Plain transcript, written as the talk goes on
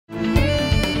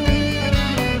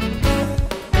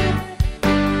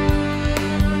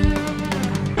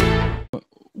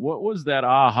what was that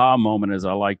aha moment, as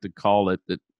I like to call it,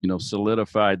 that,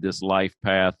 solidified this life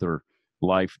path or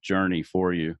life journey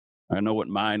for you? I know what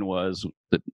mine was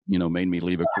that, made me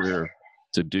leave a career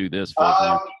to do this full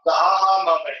time. The aha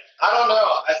moment. I don't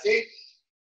know.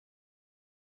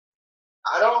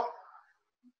 I don't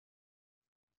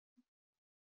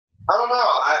know.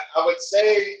 I would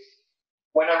say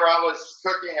whenever I was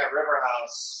cooking at River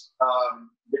House,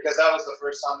 because that was the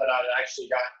first time that I'd actually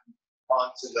gotten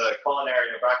onto the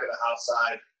culinary or back of the house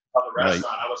side of the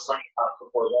restaurant. Right. I was running house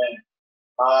before then.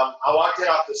 I walked in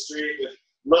off the street with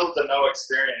little to no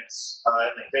experience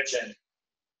in the kitchen.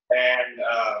 And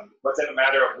within a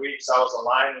matter of weeks, I was a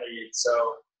line lead.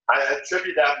 So I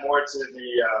attribute that more to the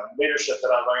leadership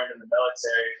that I learned in the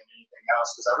military than anything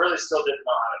else, because I really still didn't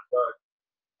know how to cook.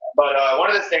 But one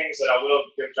of the things that I will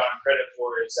give John credit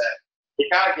for is that he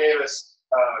kind of gave us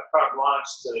carte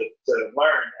blanche to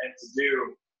learn and to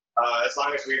do, as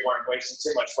long as we weren't wasting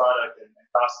too much product and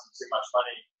costing too much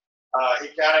money.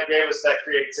 He kind of gave us that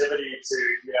creativity to,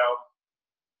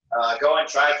 go and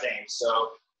try things.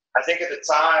 So I think at the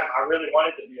time, I really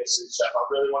wanted to be a sous chef. I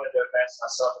really wanted to advance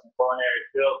myself in the culinary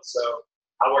field. So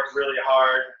I worked really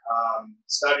hard,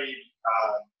 studied.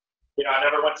 I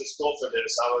never went to school for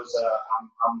this. I'm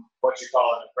what you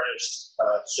call an apprentice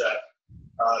chef.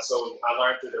 So I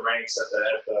learned through the ranks at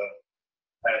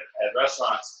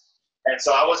restaurants. And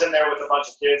so I was in there with a bunch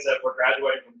of kids that were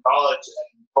graduating from college,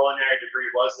 and culinary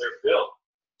degree was their field.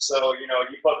 So, you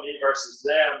put me versus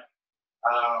them,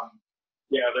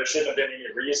 there shouldn't have been any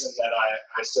reason that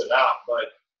I stood out.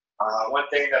 But one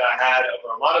thing that I had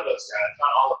over a lot of those guys,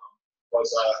 not all of them,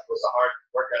 was a hard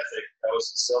work ethic that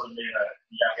was instilled in me at a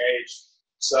young age.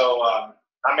 So I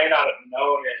may not have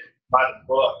known it by the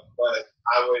book, but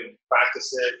I would practice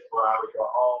it, or I would go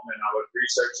home and I would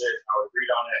research it, I would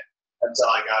read on it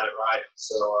until I got it right.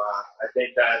 So I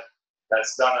think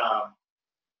that's done,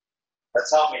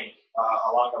 that's helped me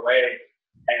along the way.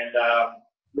 And I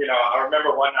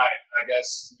remember one night, I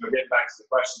guess, getting back to the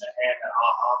question at hand, that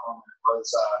aha moment was,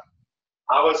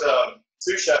 I was a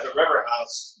sous chef at River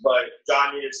House, but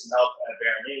John needed some help at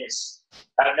Berenice.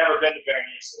 I had never been to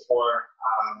Berenice before,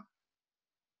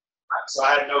 so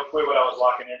I had no clue what I was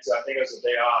walking into. I think it was a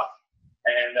day off,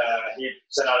 and he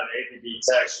sent out an APB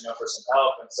text, for some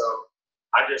help, and so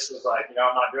I just was like,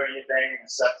 I'm not doing anything, and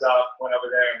stepped up, went over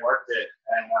there and worked it,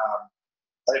 and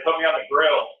they put me on the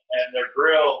grill, and their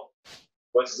grill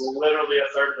was literally a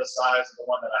third of the size of the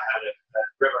one that I had at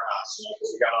River House,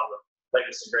 because we got all the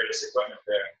latest and greatest equipment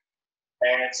there.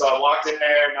 And so I walked in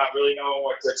there not really knowing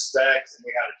what to expect, and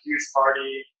we had a huge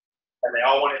party, and they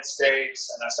all wanted steaks,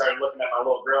 and I started looking at my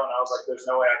little grill, and I was like, there's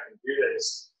no way I can do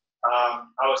this. I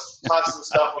was tossing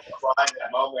stuff on the fly in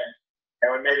that moment,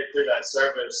 and we made it through that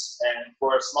service. And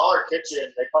for a smaller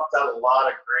kitchen, they pumped out a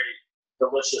lot of great,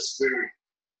 delicious food.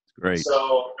 Great.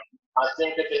 So I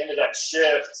think at the end of that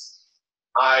shift,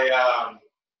 I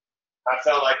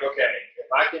felt like, okay, if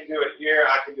I can do it here,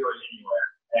 I can do it anywhere.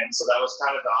 And so that was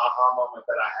kind of the aha moment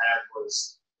that I had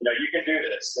was, you can do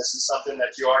this. This is something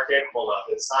that you are capable of.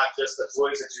 It's not just the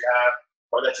toys that you have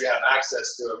or that you have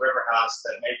access to a River House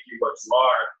that make you what you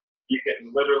are. You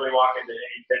can literally walk into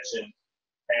any kitchen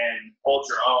and hold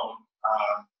your own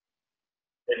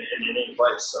in any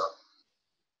place. So